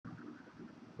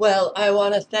Well, I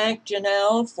want to thank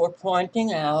Janelle for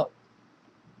pointing out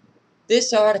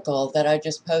this article that I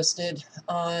just posted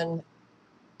on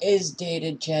is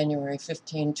dated January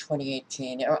 15,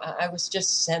 2018. I was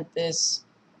just sent this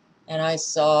and I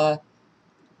saw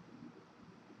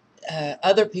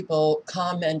other people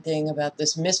commenting about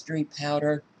this mystery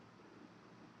powder,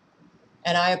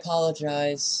 and I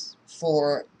apologize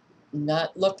for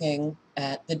not looking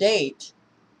at the date.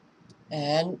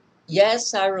 And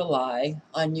yes, I rely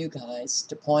on you guys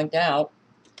to point out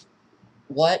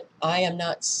what I am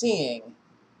not seeing.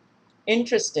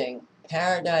 Interesting.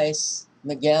 Paradise,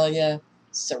 Magalia,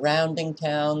 surrounding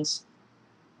towns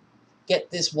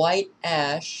get this white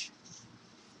ash,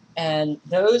 and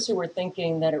those who were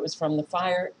thinking that it was from the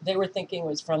fire, they were thinking it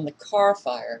was from the car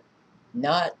fire,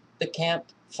 not the camp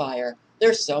fire.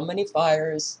 There's so many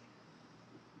fires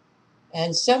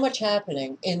and so much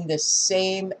happening in the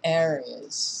same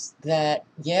areas that,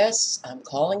 yes, I'm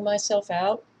calling myself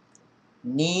out,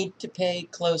 need to pay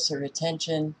closer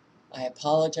attention. I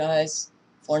apologize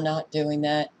for not doing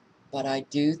that, but I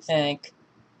do thank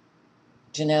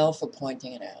Janelle for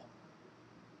pointing it out.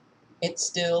 It's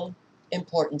still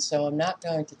important, so I'm not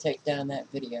going to take down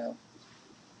that video.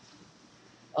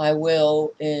 I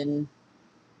will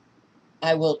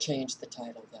change the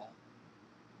title though.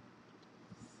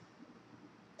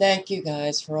 Thank you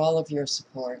guys for all of your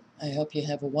support. I hope you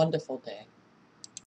have a wonderful day.